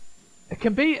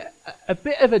can be a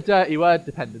bit of a dirty word,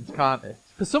 dependence, can't it?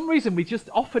 For some reason, we just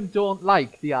often don't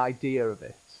like the idea of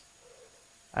it.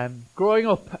 Growing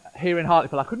up here in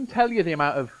Hartlepool, I couldn't tell you the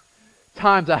amount of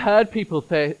times I heard people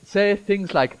say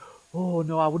things like, "Oh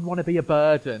no, I wouldn't want to be a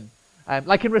burden."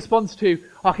 Like in response to,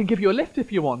 "Oh, I can give you a lift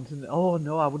if you want," and "Oh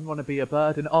no, I wouldn't want to be a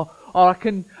burden." Or I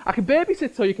can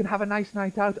babysit so you can have a nice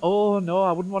night out. "Oh no,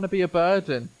 I wouldn't want to be a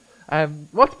burden."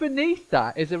 What's beneath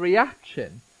that is a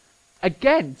reaction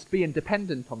against being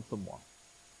dependent on someone.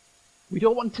 We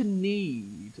don't want to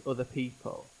need other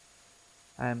people.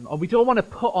 Or we don't want to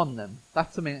put on them.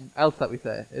 That's something else that we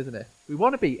say, isn't it? We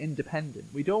want to be independent.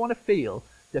 We don't want to feel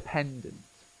dependent.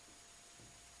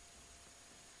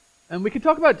 And we can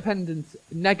talk about dependence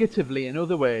negatively in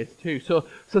other ways too. So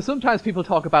sometimes people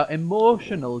talk about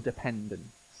emotional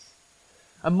dependence.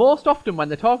 And most often when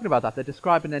they're talking about that, they're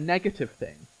describing a negative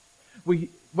thing.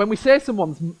 When we say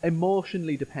someone's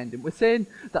emotionally dependent, we're saying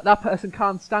that that person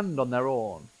can't stand on their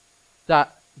own,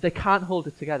 that they can't hold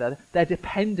it together. They're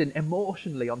dependent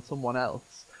emotionally on someone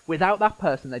else. Without that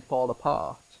person, they'd fall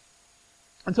apart.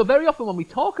 And so very often when we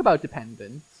talk about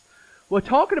dependence, we're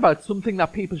talking about something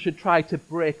that people should try to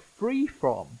break free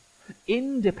from.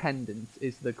 Independence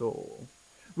is the goal.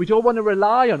 We don't want to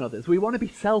rely on others. We want to be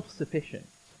self-sufficient.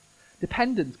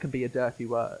 Dependence can be a dirty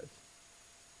word.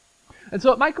 And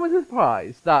so it might come as a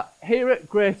surprise that here at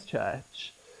Grace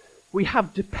Church, we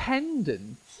have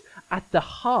dependence at the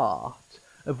heart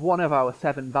of one of our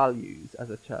 7 values as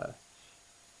a church.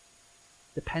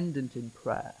 Dependent in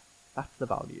prayer. That's the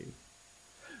value.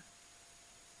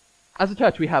 As a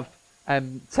church, we have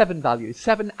 7 values,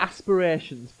 7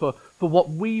 aspirations for what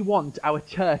we want our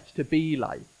church to be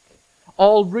like,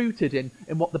 all rooted in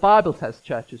what the Bible says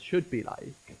churches should be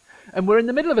like. And we're in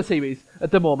the middle of a series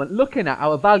at the moment looking at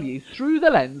our values through the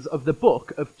lens of the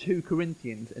book of 2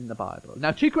 Corinthians in the Bible.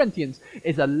 Now, 2 Corinthians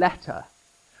is a letter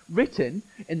written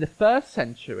in the 1st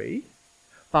century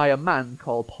by a man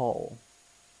called Paul.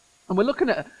 And we're looking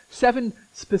at 7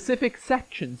 specific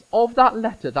sections of that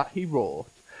letter that he wrote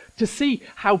to see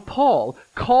how Paul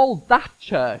called that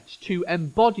church to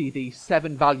embody these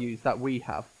 7 values that we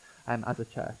have as a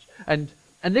church. And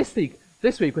this week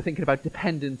we're thinking about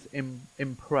dependence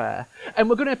in prayer. And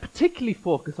we're going to particularly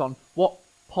focus on what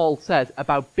Paul says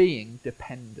about being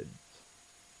dependent.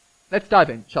 Let's dive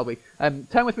in, shall we?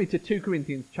 Turn with me to 2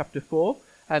 Corinthians chapter 4.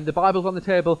 The Bible's on the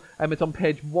table. It's on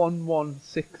page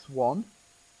 1161.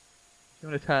 If you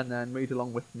want to turn there and read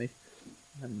along with me.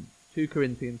 2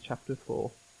 Corinthians chapter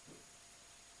 4.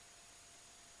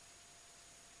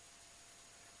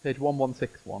 Page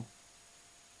 1161.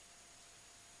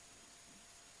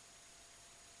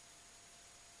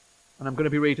 And I'm going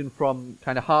to be reading from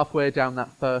kind of halfway down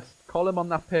that first column on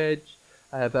that page,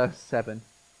 verse 7.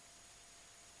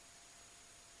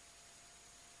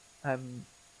 It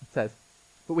says,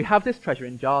 "But we have this treasure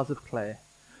in jars of clay,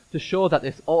 to show that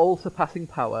this all-surpassing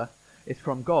power is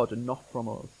from God and not from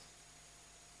us.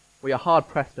 We are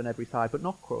hard-pressed on every side, but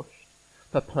not crushed,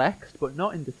 perplexed, but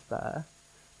not in despair,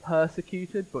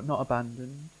 persecuted, but not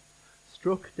abandoned,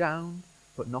 struck down,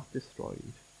 but not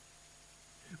destroyed.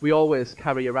 We always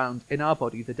carry around in our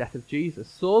body the death of Jesus,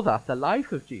 so that the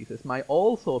life of Jesus might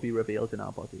also be revealed in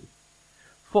our body.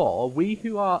 For we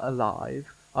who are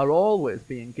alive are always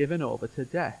being given over to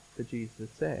death for Jesus'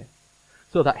 sake,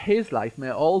 so that his life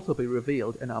may also be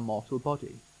revealed in our mortal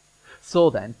body. So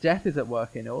then, death is at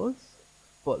work in us,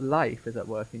 but life is at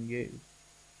work in you.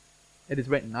 It is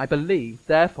written, I believe,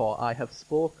 therefore I have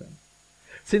spoken.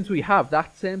 Since we have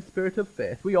that same spirit of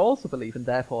faith, we also believe and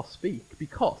therefore speak,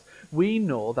 because we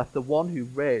know that the one who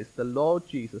raised the Lord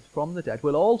Jesus from the dead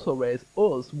will also raise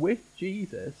us with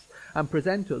Jesus and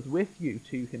present us with you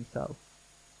to himself.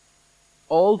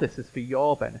 All this is for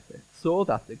your benefit, so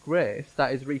that the grace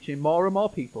that is reaching more and more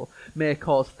people may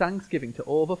cause thanksgiving to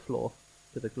overflow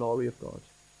to the glory of God.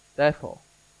 Therefore,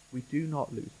 we do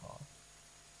not lose heart.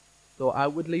 Though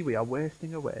outwardly we are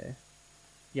wasting away,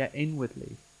 yet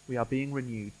inwardly we are being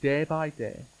renewed day by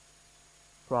day.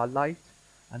 For our light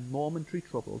and momentary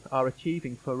troubles are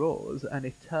achieving for us an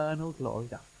eternal glory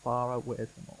that far outweighs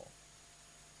them all.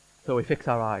 So we fix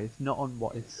our eyes not on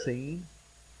what is seen,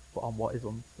 but on what is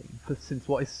unseen. For since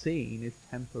what is seen is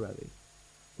temporary,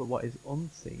 but what is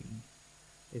unseen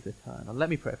is eternal." Let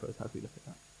me pray for us as we look at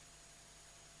that.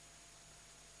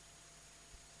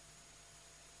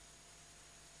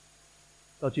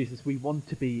 Lord Jesus, we want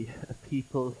to be a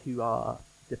people who are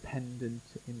dependent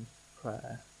in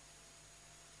prayer.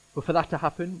 But for that to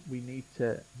happen, we need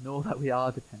to know that we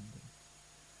are dependent.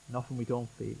 And often we don't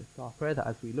feel it. So I pray that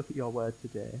as we look at your word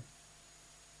today,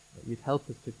 that you'd help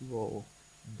us to grow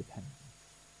in dependence.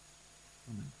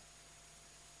 Amen.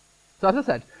 So as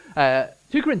I said,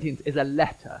 2 Corinthians is a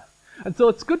letter. And so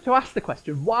it's good to ask the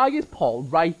question, why is Paul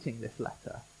writing this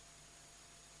letter?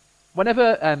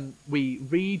 Whenever we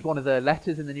read one of the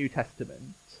letters in the New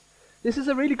Testament, this is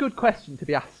a really good question to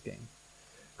be asking.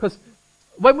 Because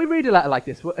when we read a letter like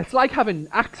this, it's like having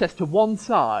access to one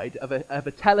side of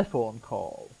a telephone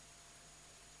call.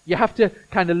 You have to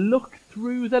kind of look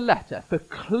through the letter for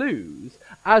clues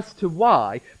as to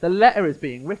why the letter is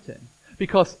being written.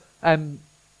 Because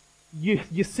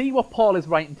you see what Paul is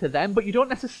writing to them, but you don't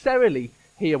necessarily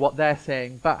hear what they're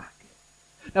saying back.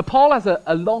 Now, Paul has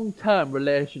a long-term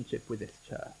relationship with this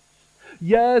church.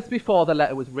 Years before the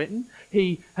letter was written,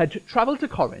 he had travelled to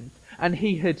Corinth, and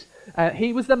he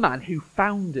was the man who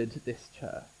founded this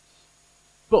church.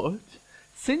 But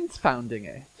since founding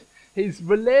it, his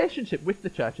relationship with the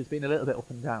church has been a little bit up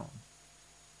and down.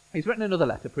 He's written another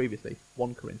letter previously,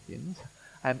 1 Corinthians,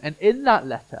 and in that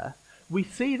letter, we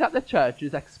see that the church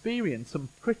has experienced some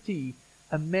pretty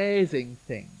amazing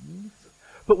things,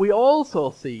 but we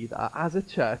also see that as a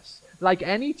church, like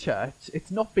any church,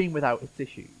 it's not been without its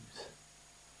issues.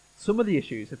 Some of the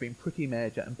issues have been pretty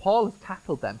major, and Paul has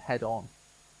tackled them head on.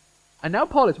 And now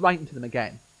Paul is writing to them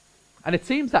again. And it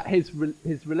seems that his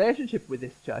relationship with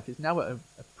this church is now at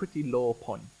a pretty low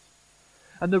point.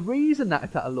 And the reason that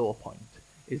it's at a low point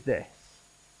is this.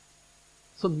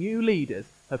 Some new leaders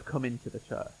have come into the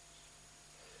church.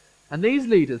 And these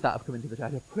leaders that have come into the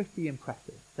church are pretty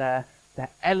impressive. They're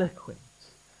eloquent.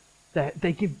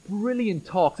 They give brilliant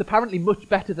talks, apparently much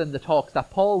better than the talks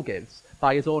that Paul gives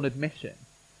by his own admission.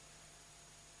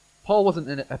 Paul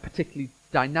wasn't a particularly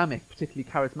dynamic, particularly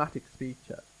charismatic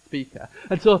speaker.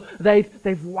 And so they've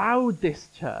wowed this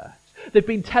church. They've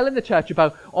been telling the church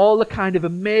about all the kind of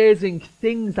amazing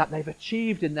things that they've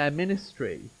achieved in their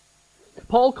ministry.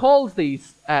 Paul calls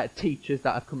these teachers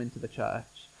that have come into the church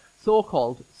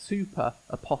so-called super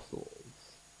apostles.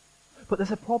 But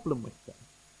there's a problem with them.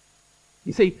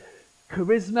 You see,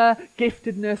 charisma,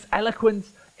 giftedness, eloquence,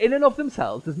 in and of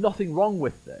themselves, there's nothing wrong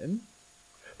with them.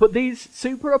 But these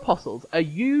super apostles are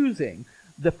using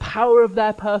the power of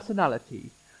their personality,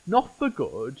 not for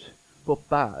good, but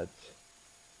bad.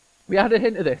 We had a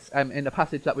hint of this in the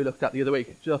passage that we looked at the other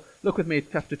week. So look with me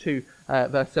at chapter 2,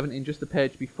 verse 17, just the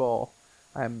page before,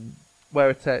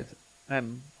 where it says,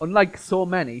 unlike so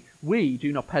many, we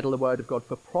do not peddle the word of God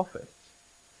for profit.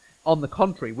 On the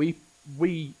contrary,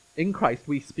 we in Christ,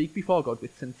 we speak before God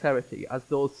with sincerity as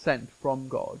those sent from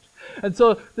God. And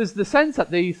so there's the sense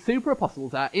that these super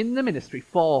apostles are in the ministry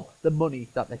for the money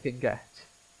that they can get.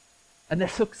 And they're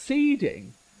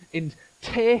succeeding in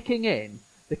taking in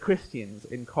the Christians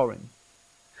in Corinth.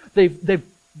 The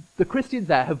Christians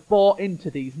there have bought into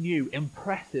these new,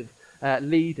 impressive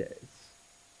leaders.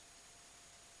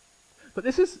 But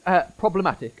this is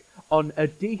problematic on a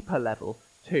deeper level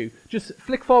too. Just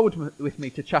flick forward with me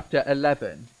to chapter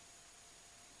 11.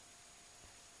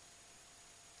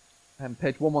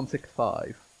 Page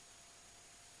 1165.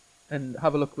 And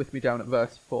have a look with me down at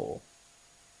verse 4.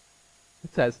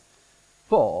 It says,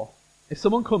 "For if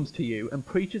someone comes to you and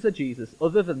preaches a Jesus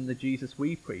other than the Jesus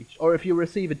we preach, or if you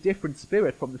receive a different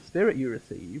spirit from the spirit you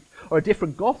received, or a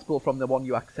different gospel from the one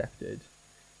you accepted,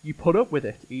 you put up with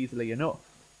it easily enough."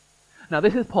 Now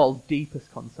this is Paul's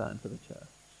deepest concern for the church.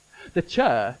 The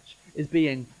church is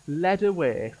being led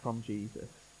away from Jesus.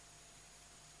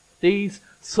 These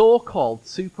so-called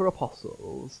super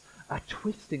apostles are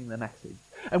twisting the message.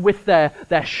 And with their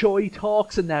showy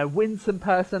talks and their winsome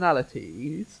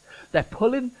personalities, they're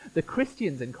pulling the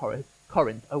Christians in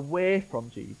Corinth away from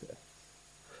Jesus.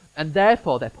 And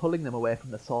therefore they're pulling them away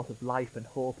from the source of life and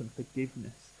hope and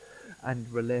forgiveness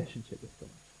and relationship with God.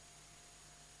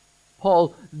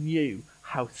 Paul knew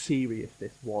how serious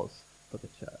this was for the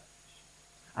church.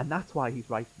 And that's why he's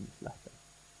writing this letter.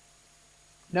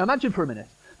 Now imagine for a minute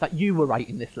that you were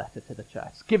writing this letter to the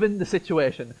church, given the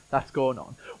situation that's going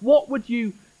on. What would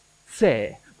you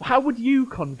say? How would you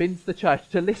convince the church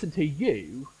to listen to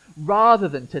you rather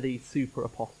than to these super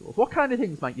apostles? What kind of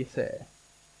things might you say?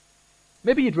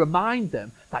 Maybe you'd remind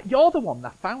them that you're the one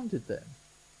that founded them.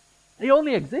 They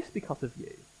only exist because of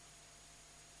you.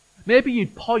 Maybe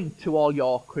you'd point to all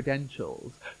your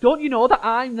credentials. Don't you know that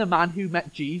I'm the man who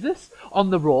met Jesus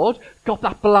on the road, got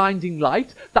that blinding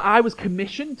light, that I was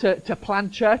commissioned to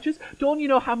plant churches? Don't you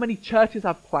know how many churches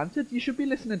I've planted? You should be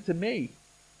listening to me.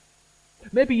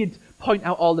 Maybe you'd point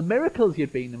out all the miracles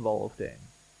you'd been involved in.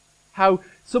 How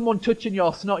someone touching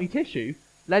your snotty tissue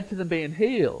led to them being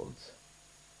healed.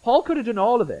 Paul could have done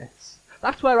all of this.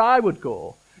 That's where I would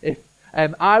go if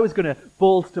I was going to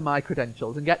bolster my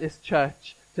credentials and get this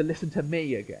church to listen to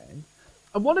me again.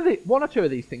 And one or two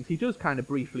of these things he does kind of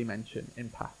briefly mention in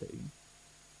passing.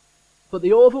 But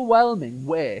the overwhelming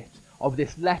weight of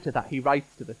this letter that he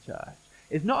writes to the church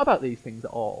is not about these things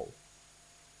at all.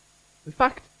 In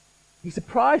fact, he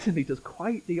surprisingly does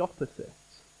quite the opposite.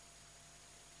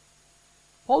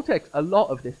 Paul takes a lot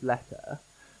of this letter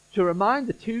to remind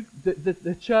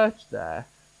the church there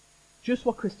just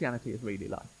what Christianity is really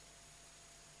like.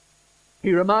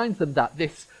 He reminds them that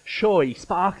this showy,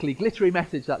 sparkly, glittery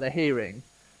message that they're hearing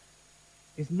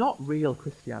is not real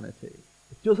Christianity.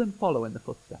 It doesn't follow in the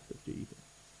footsteps of Jesus.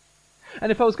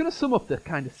 And if I was going to sum up the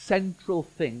kind of central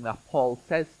thing that Paul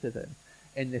says to them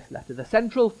in this letter, the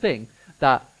central thing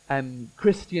that the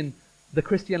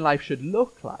Christian life should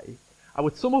look like, I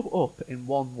would sum it up in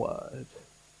one word: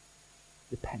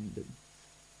 dependence.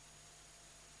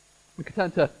 We could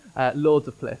turn to loads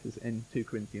of places in 2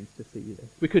 Corinthians to see this.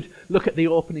 We could look at the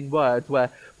opening words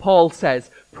where Paul says,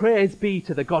 "Praise be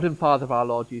to the God and Father of our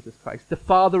Lord Jesus Christ, the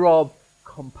Father of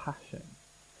compassion,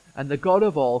 and the God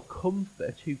of all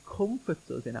comfort, who comforts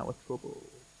us in our troubles."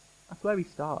 That's where he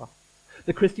starts.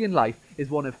 The Christian life is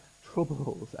one of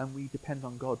troubles, and we depend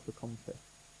on God for comfort.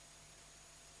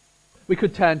 We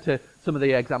could turn to some of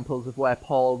the examples of where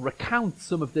Paul recounts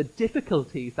some of the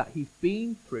difficulties that he's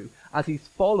been through as he's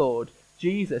followed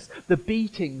Jesus. The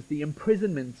beatings, the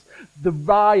imprisonments, the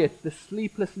riots, the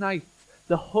sleepless nights,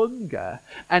 the hunger,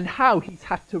 and how he's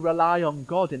had to rely on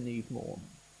God in these moments.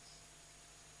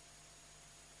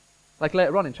 Like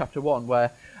later on in chapter 1,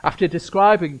 where after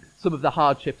describing some of the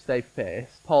hardships they've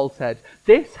faced, Paul said,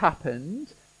 "This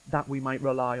happened that we might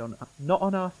rely on not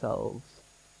on ourselves,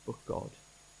 but God."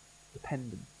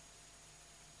 Dependent.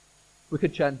 We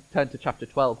could turn to chapter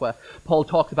 12, where Paul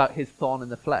talks about his thorn in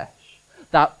the flesh,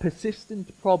 that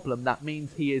persistent problem that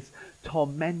means he is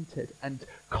tormented and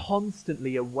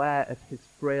constantly aware of his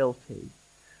frailty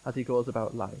as he goes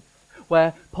about life.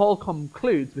 Where Paul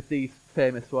concludes with these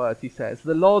famous words. He says,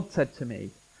 "The Lord said to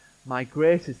me, 'My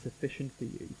grace is sufficient for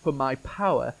you, for my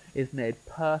power is made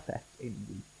perfect in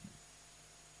weakness.'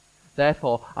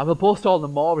 Therefore, I will boast all the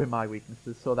more in my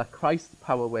weaknesses, so that Christ's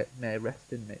power may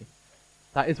rest in me.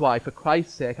 That is why, for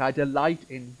Christ's sake, I delight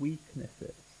in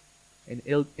weaknesses, in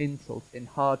insults, in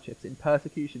hardships, in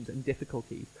persecutions, and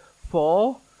difficulties.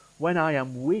 For when I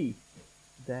am weak,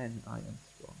 then I am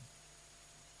strong."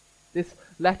 This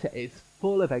letter is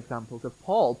full of examples of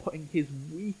Paul putting his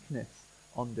weakness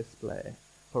on display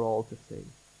for all to see.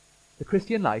 The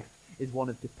Christian life is one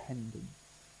of dependence.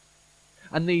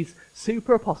 And these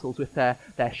super apostles with their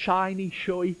shiny,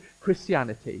 showy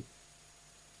Christianity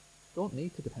don't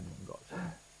need to depend on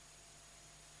God.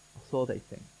 Or so they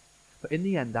think. But in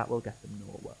the end, that will get them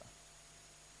nowhere.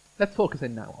 Let's focus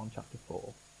in now on chapter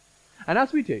 4. And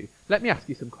as we do, let me ask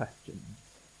you some questions.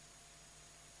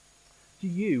 Do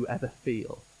you ever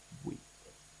feel weak?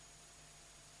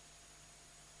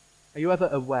 Are you ever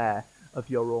aware of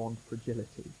your own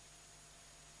fragility?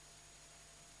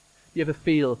 Do you ever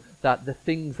feel that the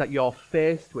things that you're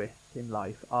faced with in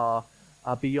life are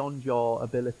beyond your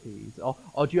abilities?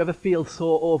 Or do you ever feel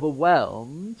so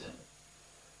overwhelmed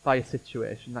by a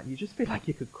situation that you just feel like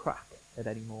you could crack at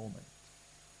any moment?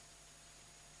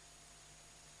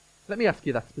 Let me ask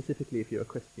you that specifically if you're a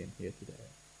Christian here today.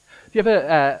 Do you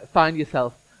ever find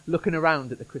yourself looking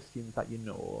around at the Christians that you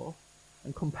know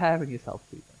and comparing yourself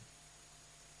to them?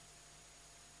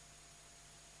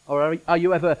 Or are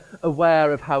you ever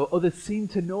aware of how others seem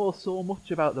to know so much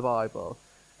about the Bible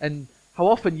and how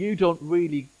often you don't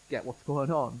really get what's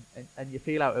going on and you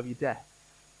feel out of your depth?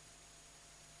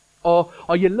 Or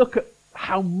you look at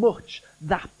how much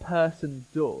that person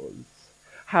does,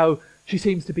 how she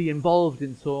seems to be involved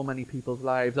in so many people's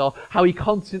lives, or how he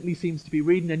constantly seems to be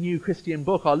reading a new Christian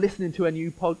book or listening to a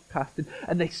new podcast,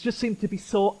 and they just seem to be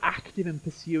so active in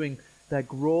pursuing their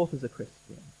growth as a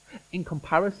Christian. In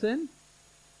comparison,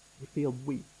 you feel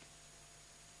weak.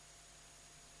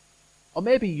 Or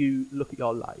maybe you look at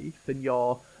your life and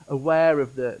you're aware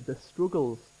of the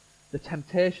struggles, the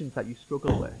temptations that you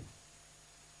struggle with.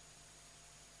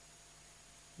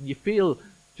 And you feel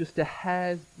just a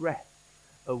hair's breadth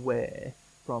away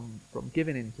from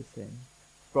giving in to sin,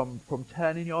 from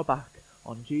turning your back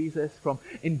on Jesus, from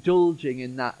indulging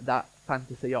in that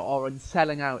fantasy or in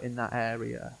selling out in that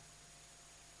area.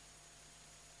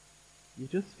 You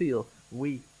just feel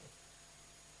weak,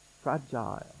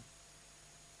 fragile.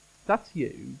 If that's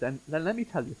you, then let me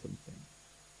tell you something.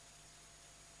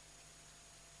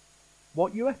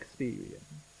 What you experience,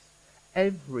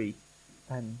 every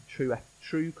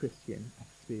true Christian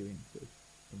experiences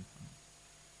sometimes,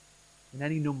 in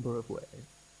any number of ways.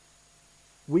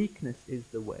 Weakness is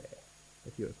the way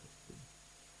if you're a Christian.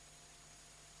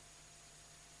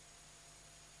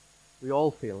 We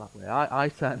all feel that way. I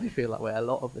certainly feel that way a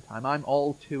lot of the time. I'm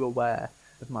all too aware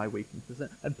of my weaknesses.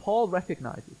 And Paul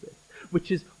recognizes this, which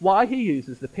is why he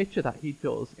uses the picture that he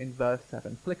does in verse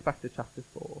 7. Flick back to chapter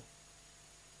 4.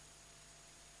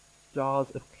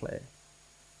 Jars of clay.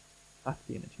 That's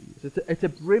the image he uses. It's a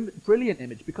brilliant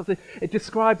image because it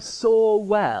describes so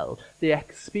well the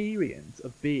experience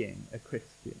of being a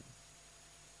Christian.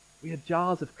 We are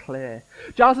jars of clay.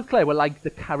 Jars of clay were like the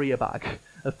carrier bag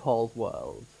of Paul's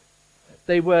world.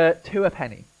 They were 2 a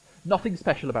penny. Nothing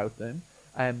special about them.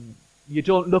 You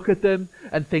don't look at them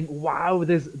and think, wow,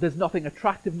 there's nothing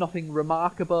attractive, nothing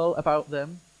remarkable about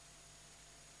them.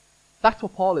 That's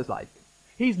what Paul is like.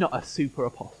 He's not a super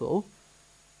apostle.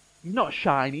 He's not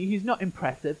shiny. He's not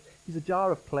impressive. He's a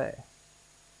jar of clay.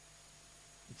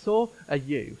 So are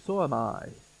you. So am I.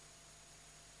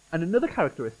 And another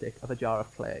characteristic of a jar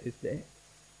of clay is this.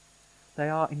 They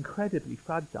are incredibly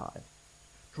fragile.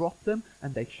 Drop them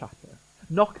and they shatter.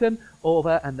 Knock them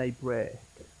over and they break.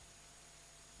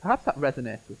 Perhaps that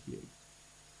resonates with you.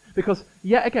 Because,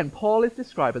 yet again, Paul is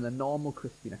describing the normal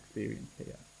Christian experience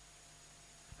here.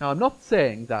 Now, I'm not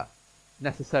saying that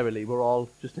necessarily we're all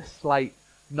just a slight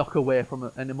knock away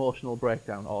from an emotional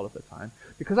breakdown all of the time,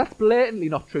 because that's blatantly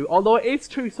not true, although it is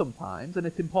true sometimes, and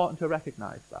it's important to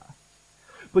recognize that.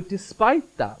 But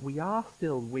despite that, we are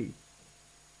still weak.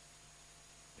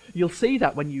 You'll see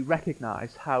that when you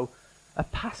recognize how a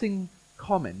passing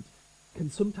comment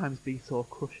can sometimes be so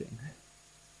crushing.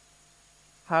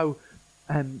 How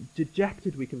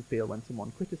dejected we can feel when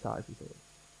someone criticizes us.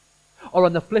 Or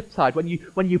on the flip side, when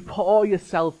you pour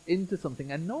yourself into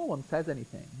something and no one says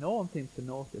anything, no one seems to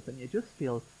notice, and you just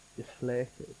feel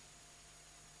deflated.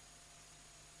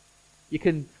 You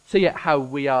can see it how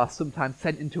we are sometimes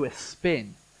sent into a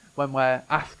spin when we're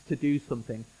asked to do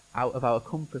something out of our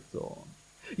comfort zone.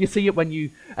 You see it when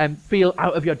you feel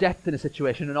out of your depth in a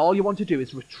situation and all you want to do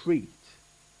is retreat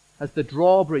as the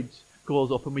drawbridge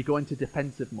goes up and we go into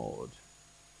defensive mode.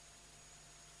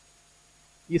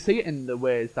 You see it in the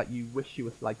ways that you wish you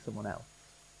were like someone else.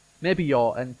 Maybe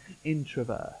you're an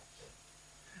introvert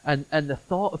and the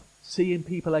thought of seeing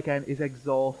people again is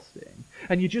exhausting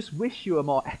and you just wish you were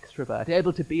more extrovert,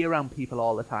 able to be around people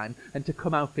all the time and to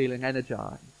come out feeling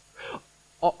energized.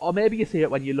 Or maybe you see it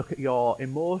when you look at your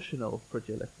emotional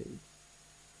fragility.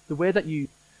 The way that you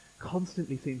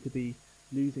constantly seem to be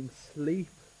losing sleep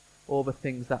over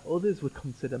things that others would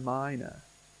consider minor.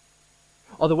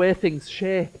 Or the way things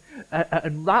shake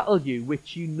and rattle you,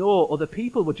 which you know other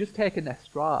people would just take in their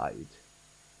stride.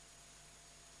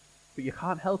 But you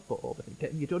can't help but overthink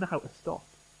it and you don't know how to stop.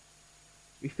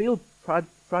 We feel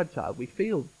fragile, we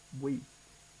feel weak.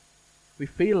 We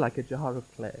feel like a jar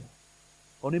of clay,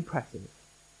 unimpressive.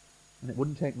 And it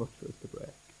wouldn't take much for us to break.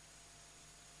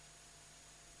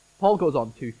 Paul goes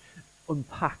on to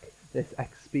unpack this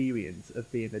experience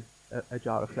of being a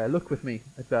jar of clay. Look with me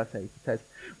at verse 8. It says,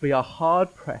 "We are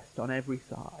hard pressed on every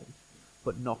side,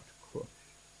 but not crushed."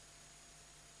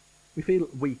 We feel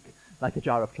weak like a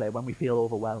jar of clay when we feel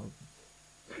overwhelmed.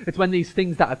 It's when these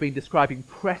things that I've been describing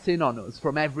press in on us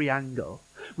from every angle.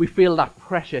 We feel that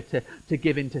pressure to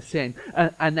give in to sin,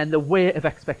 and then the weight of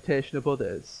expectation of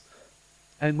others.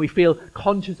 And we feel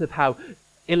conscious of how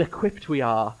ill-equipped we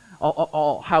are,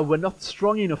 or how we're not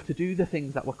strong enough to do the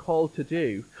things that we're called to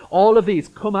do. All of these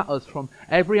come at us from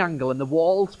every angle, and the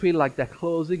walls feel like they're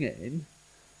closing in.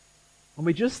 And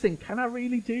we just think, can I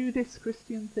really do this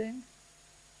Christian thing?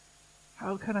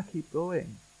 How can I keep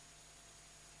going?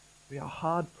 We are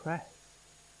hard pressed.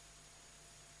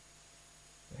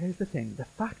 But here's the thing, the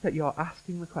fact that you're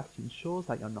asking the question shows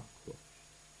that you're not crushed.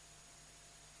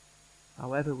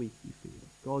 However weak you feel,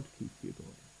 God keeps you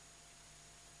going.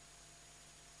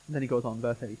 And then he goes on,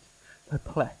 verse 8,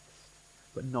 perplexed,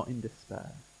 but not in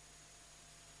despair.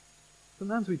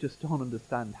 Sometimes we just don't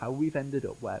understand how we've ended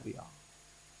up where we are.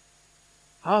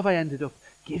 How have I ended up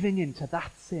giving in to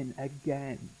that sin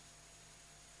again?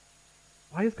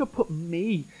 Why has God put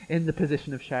me in the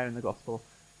position of sharing the gospel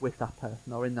with that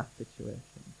person or in that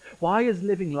situation? Why is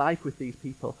living life with these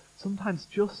people sometimes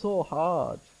just so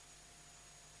hard?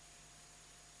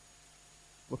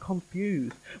 We're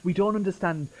confused. We don't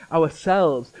understand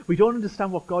ourselves. We don't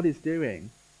understand what God is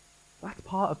doing. That's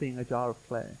part of being a jar of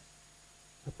clay.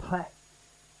 Perplexed,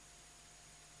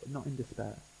 but not in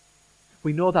despair.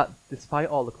 We know that despite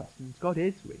all the questions, God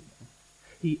is real.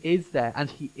 He is there and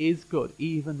he is good,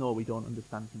 even though we don't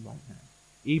understand him right now.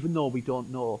 Even though we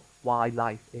don't know why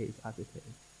life is as it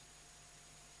is.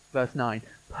 Verse 9,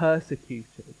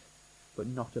 persecuted, but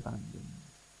not abandoned.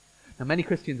 Now many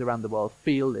Christians around the world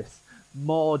feel this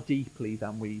more deeply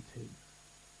than we do.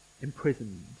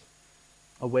 Imprisoned.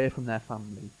 away from their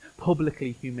family,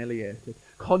 publicly humiliated,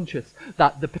 conscious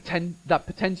that that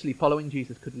potentially following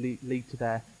Jesus could lead to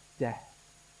their death.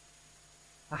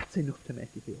 That's enough to make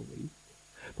you feel weak.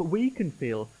 But we can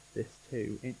feel this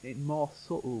too in more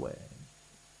subtle ways.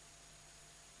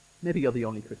 Maybe you're the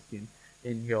only Christian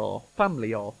in your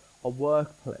family or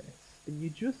workplace, and you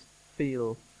just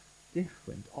feel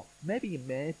different, or maybe you're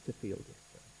made to feel different.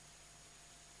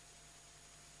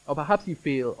 Or perhaps you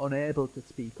feel unable to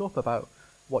speak up about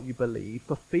what you believe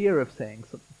for fear of saying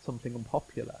something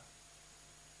unpopular,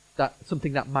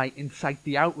 something that might incite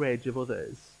the outrage of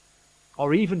others,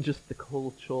 or even just the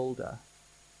cold shoulder,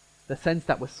 the sense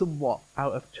that we're somewhat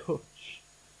out of touch,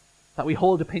 that we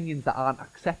hold opinions that aren't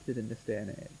accepted in this day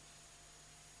and age.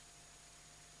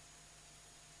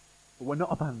 But we're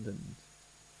not abandoned.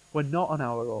 We're not on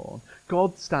our own.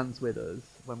 God stands with us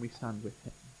when we stand with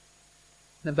him.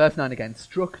 And then verse 9 again,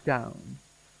 struck down,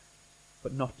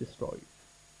 but not destroyed.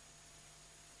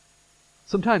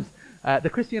 Sometimes the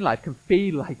Christian life can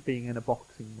feel like being in a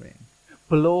boxing ring.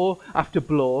 Blow after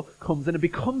blow comes and it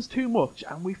becomes too much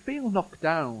and we feel knocked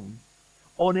down,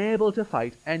 unable to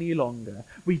fight any longer.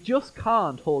 We just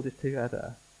can't hold it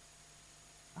together.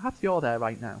 Perhaps you're there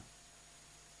right now.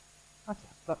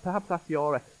 Perhaps that's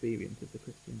your experience of the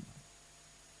Christian life.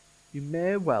 You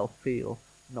may well feel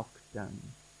knocked down.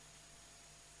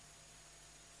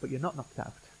 But you're not knocked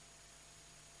out.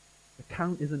 The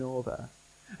count isn't over,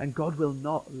 and God will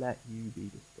not let you be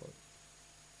destroyed.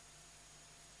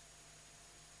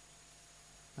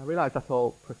 I realise that's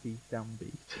all pretty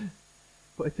downbeat,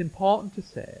 but it's important to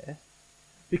say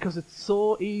because it's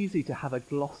so easy to have a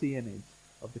glossy image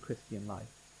of the Christian life.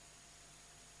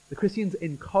 The Christians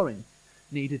in Corinth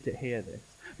needed to hear this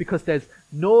because there's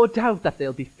no doubt that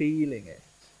they'll be feeling it.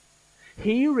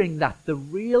 Hearing that the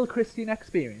real Christian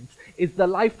experience is the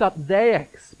life that they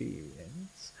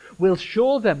experience will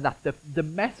show them that the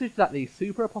message that these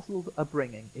super apostles are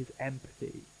bringing is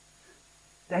empty.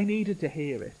 They needed to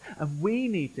hear it, and we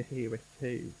need to hear it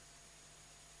too.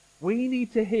 We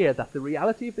need to hear that the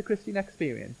reality of the Christian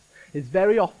experience is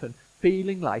very often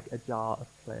feeling like a jar of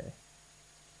clay.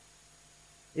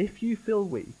 If you feel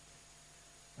weak,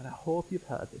 and I hope you've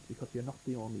heard this because you're not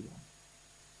the only one,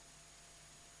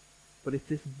 but it's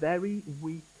this very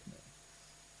weakness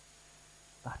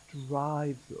that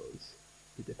drives us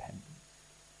to dependence.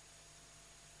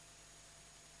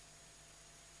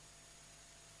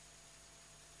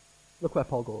 Look where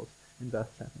Paul goes in verse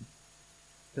 7.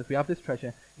 It says, we have this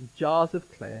treasure in jars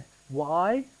of clay.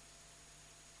 Why?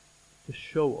 To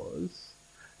show us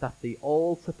that the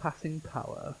all-surpassing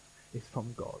power is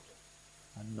from God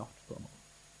and not from us.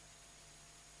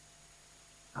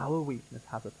 Our weakness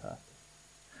has a purpose.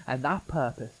 And that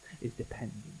purpose is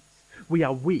dependence. We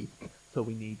are weak, so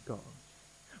we need God.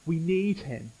 We need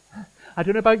him. I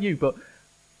don't know about you, but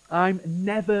I'm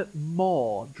never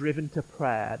more driven to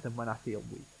prayer than when I feel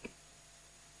weak.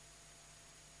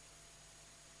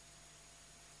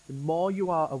 The more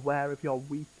you are aware of your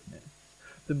weakness,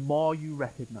 the more you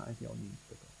recognize your need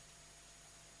for God.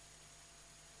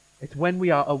 It's when we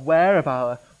are aware of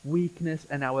our weakness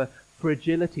and our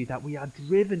fragility that we are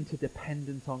driven to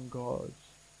dependence on God.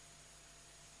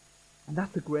 And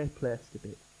that's a great place to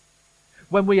be.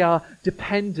 When we are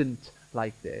dependent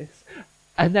like this,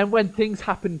 and then when things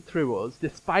happen through us,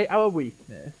 despite our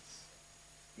weakness,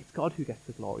 it's God who gets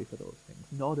the glory for those things,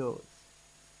 not us.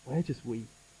 We're just weak.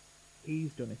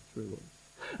 He's done it through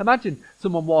us. Imagine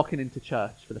someone walking into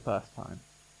church for the first time,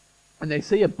 and they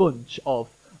see a bunch of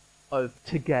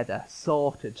together,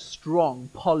 sorted, strong,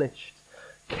 polished,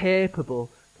 capable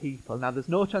people. Now, there's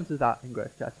no chance of that in Grace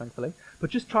Church, thankfully,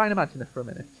 but just try and imagine it for a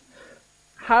minute.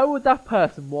 How would that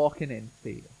person walking in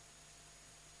feel?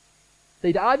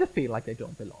 They'd either feel like they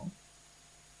don't belong,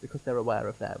 because they're aware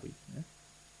of their weakness,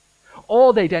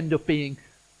 or they'd end up being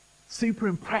super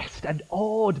impressed and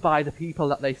awed by the people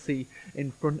that they see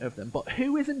in front of them. But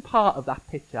who isn't part of that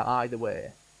picture either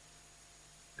way?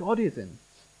 God isn't.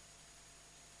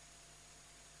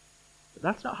 But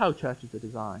that's not how churches are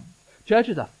designed.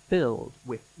 Churches are filled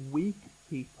with weak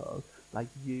people like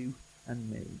you and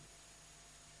me.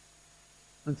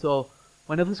 And so,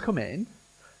 when others come in,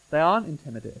 they aren't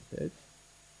intimidated.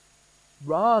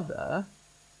 Rather,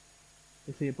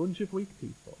 they see a bunch of weak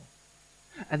people.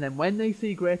 And then when they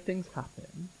see great things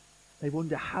happen, they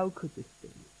wonder, how could this be?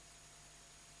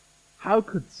 How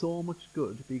could so much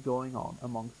good be going on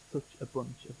amongst such a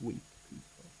bunch of weak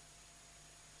people?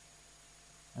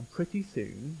 And pretty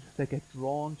soon, they get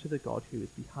drawn to the God who is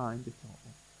behind it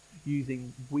all,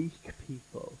 using weak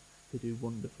people to do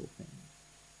wonderful things.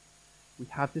 We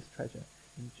have this treasure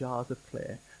in jars of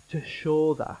clay to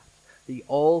show that the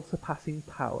all-surpassing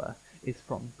power is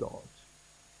from God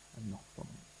and not from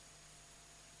us.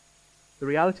 The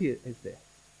reality is this: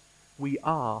 we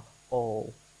are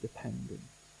all dependent.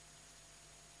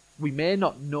 We may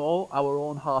not know our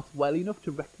own hearts well enough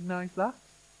to recognize that.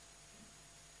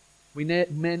 We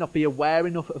may not be aware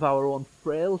enough of our own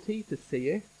frailty to see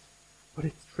it, but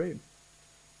it's true.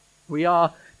 We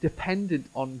are dependent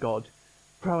on God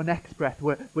for our next breath.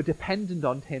 We're dependent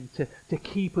on him to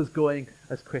keep us going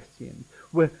as Christians.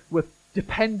 We're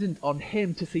dependent on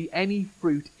him to see any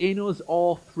fruit in us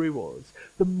or through us.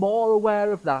 The more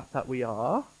aware of that we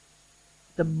are,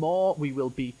 the more we will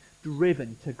be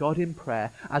driven to God in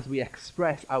prayer as we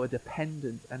express our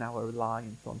dependence and our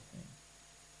reliance on him.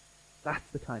 That's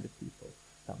the kind of people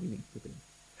that we need to be.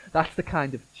 That's the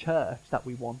kind of church that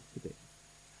we want to be.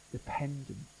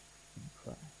 Dependent in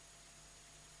prayer.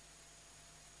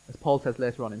 As Paul says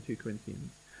later on in 2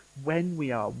 Corinthians, when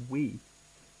we are weak,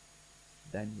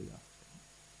 then we are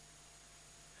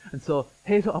strong. And so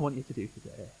here's what I want you to do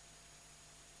today.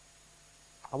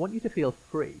 I want you to feel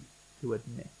free to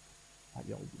admit that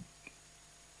you're weak.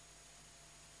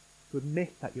 To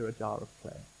admit that you're a jar of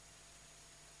clay.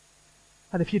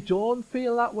 And if you don't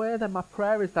feel that way, then my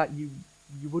prayer is that you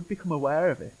would become aware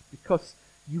of it, because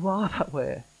you are that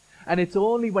way. And it's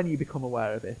only when you become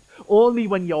aware of it, only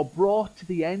when you're brought to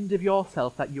the end of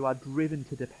yourself, that you are driven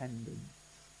to dependence.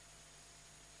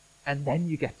 And then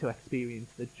you get to experience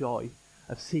the joy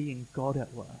of seeing God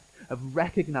at work, of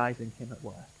recognizing him at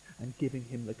work, and giving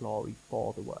him the glory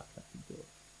for the work that he does.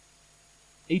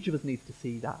 Each of us needs to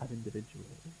see that as individuals.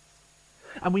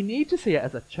 And we need to see it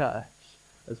as a church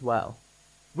as well.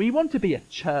 We want to be a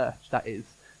church that is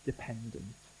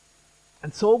dependent.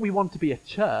 And so we want to be a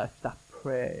church that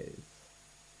prays.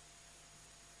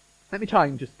 Let me try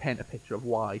and just paint a picture of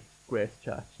why Grace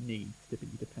Church needs to be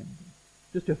dependent.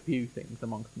 Just a few things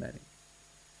amongst many.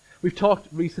 We've talked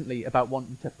recently about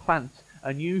wanting to plant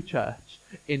a new church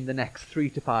in the next 3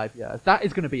 to 5 years. That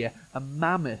is going to be a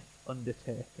mammoth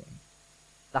undertaking.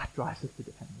 That drives us to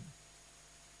dependence.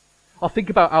 Or think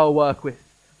about our work with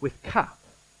CAP.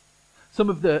 Some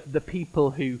of the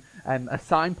people who are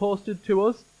signposted to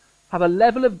us have a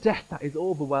level of debt that is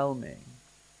overwhelming.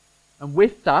 And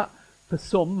with that, for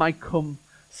some, might come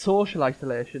social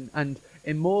isolation and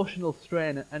emotional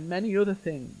strain and many other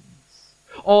things.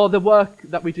 Or the work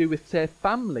that we do with, say,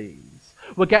 families.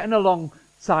 We're getting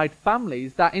alongside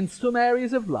families that in some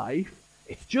areas of life,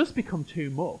 it's just become too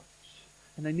much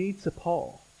and they need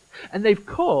support. And they've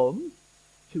come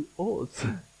to us.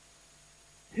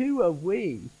 Who are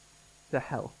we to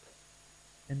help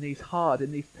in these hard,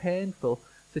 in these painful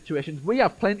situations? We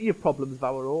have plenty of problems of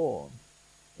our own.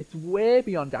 It's way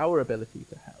beyond our ability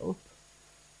to help.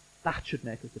 That should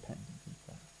make us dependent in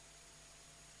prayer.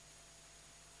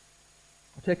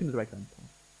 I'll take another example.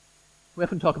 We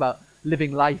often talk about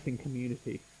living life in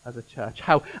community as a church,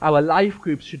 how our life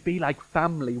groups should be like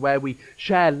family, where we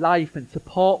share life and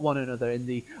support one another in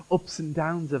the ups and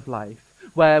downs of life,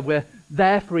 where we're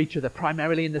there for each other,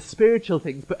 primarily in the spiritual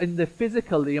things, but in the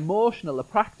physical, the emotional, the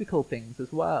practical things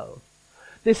as well.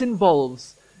 This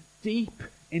involves deep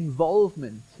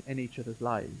involvement in each other's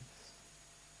lives.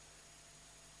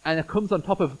 And it comes on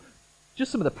top of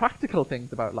just some of the practical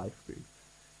things about life groups.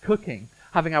 Cooking,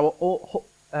 having our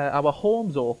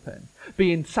homes open,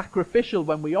 being sacrificial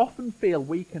when we often feel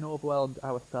weak and overwhelmed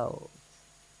ourselves.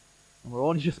 And we're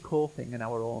only just coping in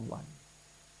our own lives.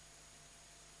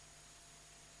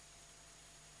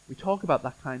 We talk about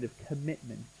that kind of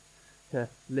commitment to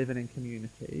living in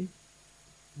community.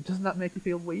 Doesn't that make you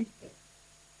feel weak?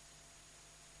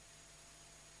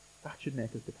 That should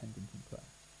make us dependent in prayer.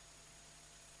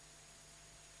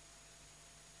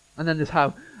 And then there's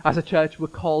how, as a church, we're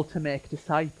called to make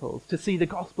disciples, to see the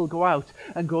gospel go out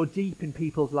and go deep in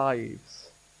people's lives.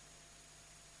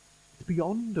 It's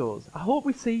beyond us. I hope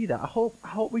we see that. I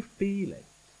hope we feel it.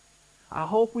 I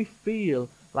hope we feel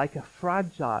like a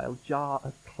fragile jar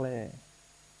of clay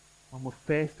when we're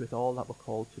faced with all that we're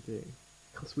called to do.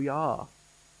 Because we are.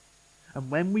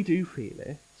 And when we do feel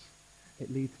it,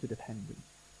 it leads to dependence.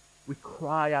 We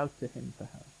cry out to him for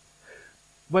help.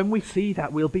 When we see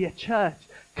that, we'll be a church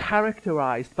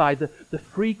characterized by the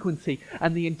frequency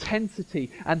and the intensity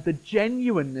and the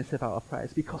genuineness of our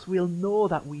prayers, because we'll know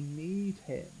that we need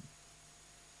him.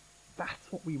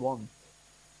 That's what we want.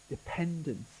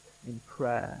 Dependence in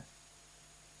prayer.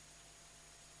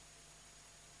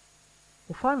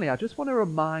 Well, finally, I just want to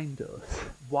remind us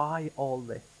why all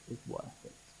this is worth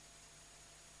it.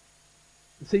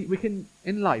 See,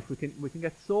 in life we can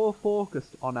get so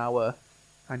focused on our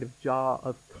kind of jar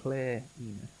of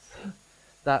clay-ness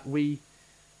that we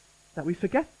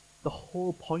forget the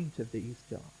whole point of these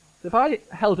jars. If I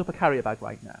held up a carrier bag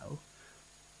right now,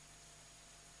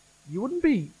 you wouldn't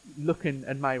be looking,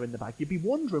 admiring the bag. You'd be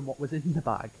wondering what was in the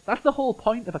bag. That's the whole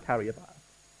point of a carrier bag.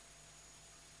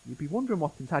 You'd be wondering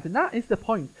what's inside. And that is the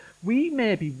point. We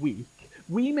may be weak.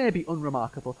 We may be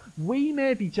unremarkable. We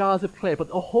may be jars of clay. But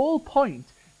the whole point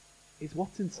is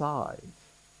what's inside.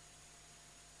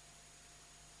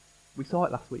 We saw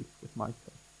it last week with Michael.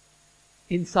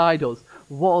 Inside us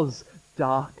was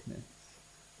darkness.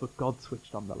 But God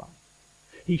switched on the light.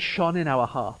 He shone in our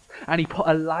hearts, and he put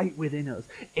a light within us.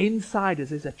 Inside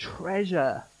us is a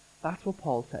treasure. That's what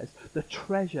Paul says. The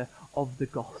treasure of the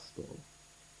gospel.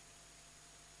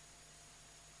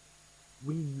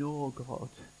 We know God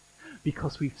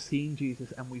because we've seen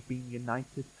Jesus and we've been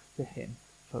united to him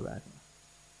forever.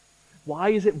 Why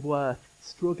is it worth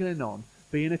struggling on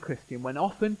being a Christian when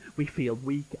often we feel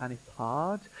weak and it's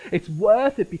hard? It's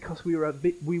worth it because we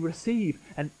receive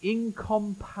an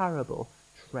incomparable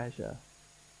treasure.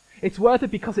 It's worth it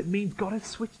because it means God has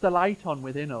switched the light on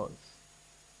within us.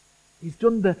 He's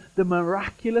done the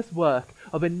miraculous work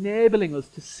of enabling us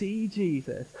to see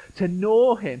Jesus, to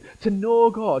know him, to know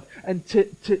God, and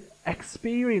to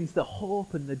experience the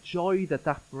hope and the joy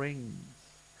that brings.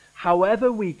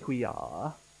 However weak we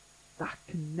are, that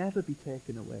can never be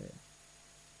taken away.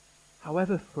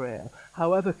 However frail,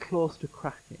 however close to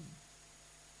cracking,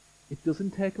 it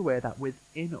doesn't take away that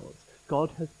within us,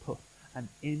 God has put an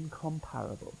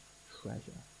incomparable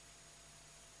treasure.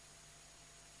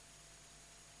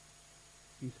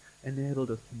 He's enabled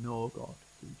us to know God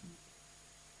through Jesus.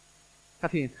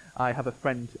 Kathy and I have a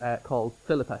friend called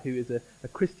Philippa who is a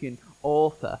Christian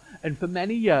author, and for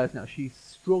many years now she's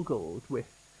struggled with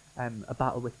a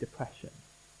battle with depression.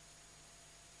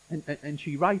 And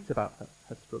she writes about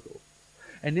her struggles.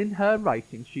 And in her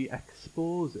writing she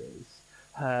exposes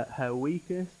her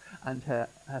weakness and her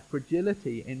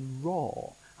fragility in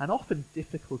raw and often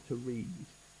difficult to read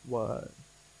words.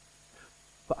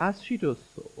 But as she does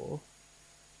so,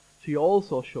 she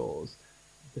also shows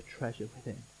the treasure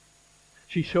within.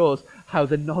 She shows how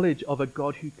the knowledge of a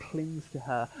God who clings to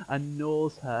her and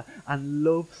knows her and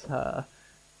loves her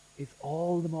is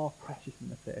all the more precious in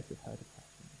the face of her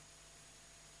depression.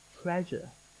 Treasure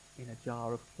in a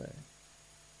jar of clay.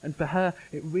 And for her,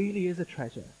 it really is a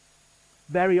treasure.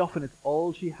 Very often it's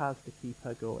all she has to keep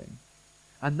her going.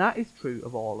 And that is true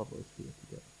of all of us here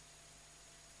today.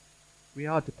 We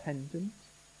are dependent,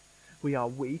 we are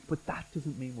weak, but that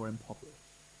doesn't mean we're impoverished.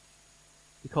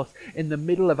 Because in the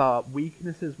middle of our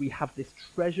weaknesses, we have this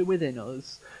treasure within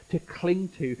us to cling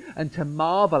to and to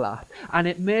marvel at. And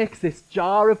it makes this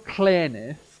jar of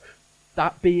clayness,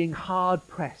 that being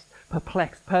hard-pressed,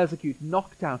 perplexed, persecuted,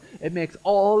 knocked down, it makes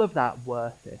all of that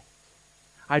worth it.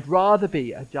 I'd rather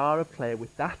be a jar of clay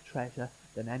with that treasure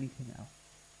than anything else.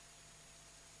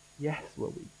 Yes, we're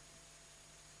weak.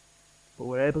 But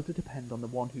we're able to depend on the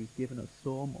one who's given us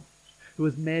so much, who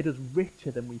has made us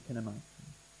richer than we can imagine.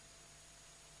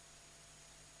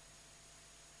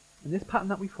 And this pattern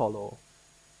that we follow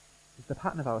is the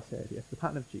pattern of our Saviour, it's the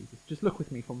pattern of Jesus. Just look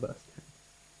with me from verse 10.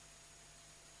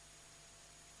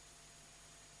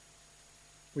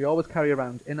 We always carry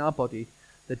around in our body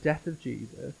the death of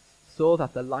Jesus, so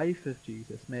that the life of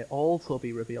Jesus may also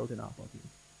be revealed in our body.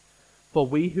 For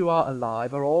we who are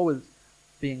alive are always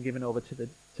being given over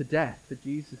to death for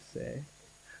Jesus' sake,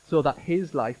 so that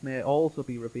his life may also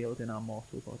be revealed in our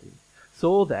mortal body.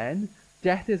 So then,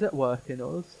 death is at work in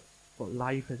us, but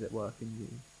life is at work in you.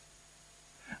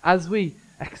 As we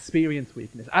experience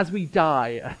weakness, as we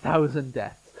die 1,000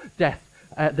 deaths,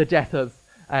 the death of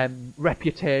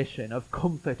reputation, of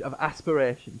comfort, of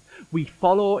aspirations, we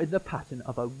follow in the pattern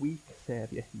of a weak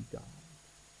Saviour who died.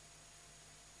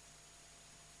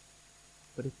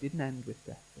 But it didn't end with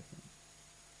death for him.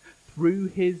 Through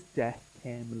his death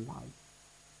came life.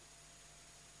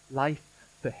 Life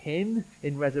for him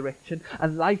in resurrection,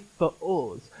 and life for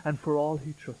us and for all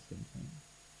who trust in him.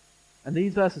 And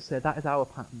these verses say that is our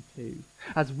pattern too.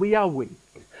 As we are weak,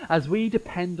 as we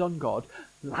depend on God,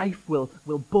 life will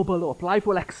bubble up, life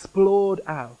will explode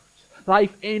out.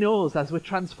 Life in us as we're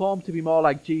transformed to be more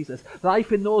like Jesus.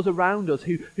 Life in those around us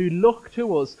who look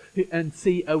to us and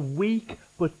see a weak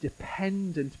but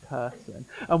dependent person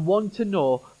and want to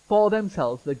know for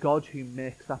themselves the God who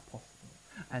makes that possible.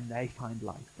 And they find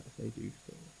life as they do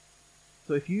so.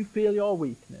 So if you feel your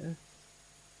weakness,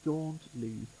 don't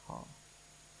lose heart.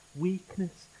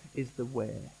 Weakness is the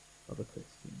way of a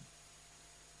Christian.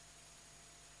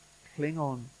 Cling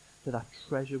on to that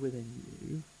treasure within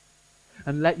you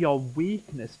and let your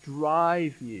weakness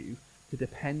drive you to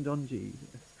depend on Jesus.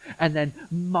 And then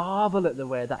marvel at the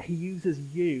way that he uses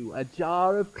you, a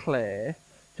jar of clay,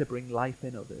 to bring life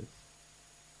in others.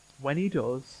 When he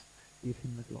does, give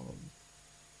him the glory.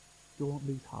 Don't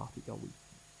lose heart at your weakness.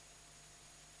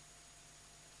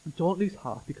 And don't lose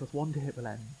heart, because one day it will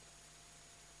end.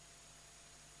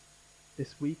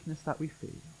 This weakness that we feel,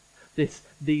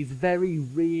 these very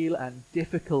real and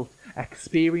difficult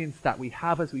experience that we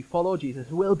have as we follow Jesus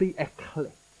will be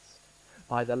eclipsed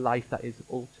by the life that is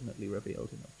ultimately revealed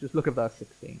in us. Just look at verse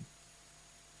 16. It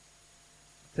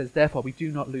says, therefore we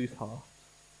do not lose heart.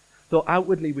 Though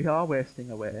outwardly we are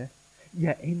wasting away,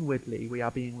 yet inwardly we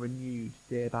are being renewed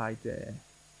day by day.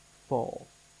 For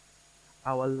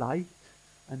our light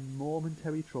and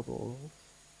momentary troubles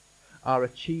are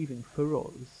achieving for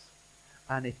us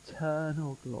an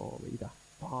eternal glory that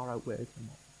far outweighs them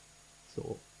all.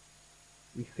 So,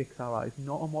 we fix our eyes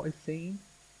not on what is seen,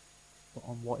 but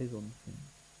on what is unseen.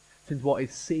 Since what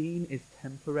is seen is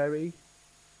temporary,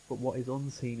 but what is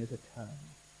unseen is eternal.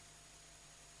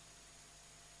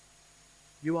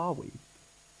 You are weak.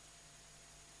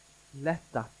 Let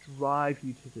that drive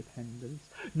you to dependence,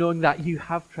 knowing that you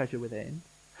have treasure within,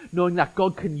 knowing that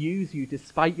God can use you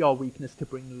despite your weakness to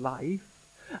bring life,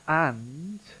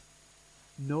 and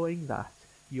knowing that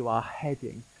you are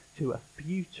heading to a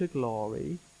future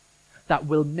glory that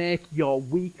will make your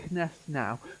weakness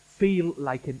now feel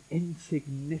like an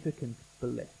insignificant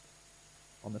blip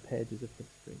on the pages of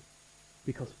history,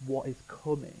 because what is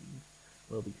coming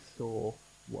will be so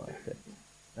worth it.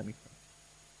 Let me pray.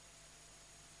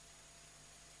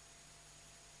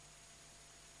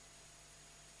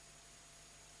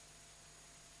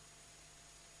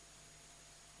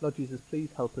 Lord Jesus, please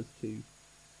help us to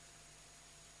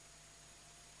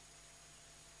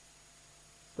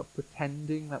stop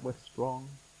pretending that we're strong.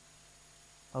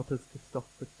 Help us to stop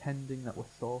pretending that we're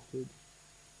sorted.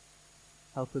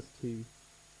 Help us to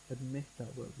admit that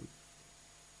we're weak,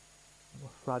 that we're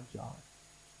fragile.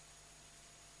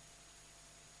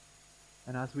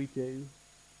 And as we do,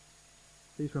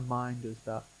 please remind us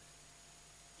that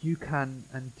you can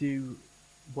and do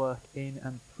work in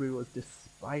and through us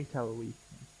despite our weakness.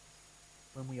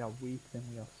 When we are weak, then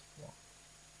we are strong.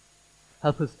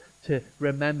 Help us to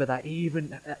remember that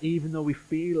even though we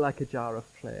feel like a jar of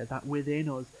clay, that within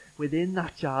us, within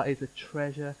that jar is a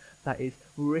treasure that is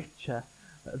richer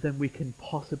than we can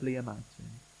possibly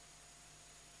imagine.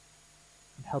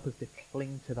 And help us to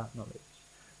cling to that knowledge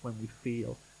when we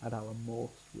feel at our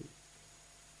most weak.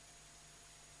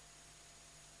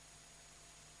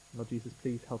 Lord Jesus,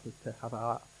 please help us to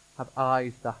have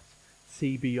eyes that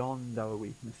see beyond our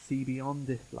weakness, see beyond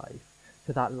this life,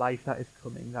 to that life that is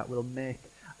coming, that will make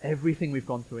everything we've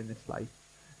gone through in this life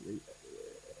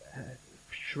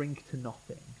shrink to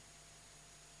nothing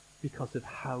because of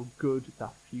how good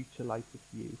that future life with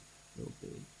you will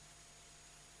be.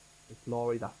 The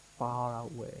glory that far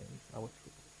outweighs our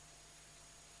troubles.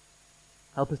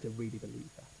 Help us to really believe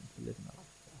that and to live in that life.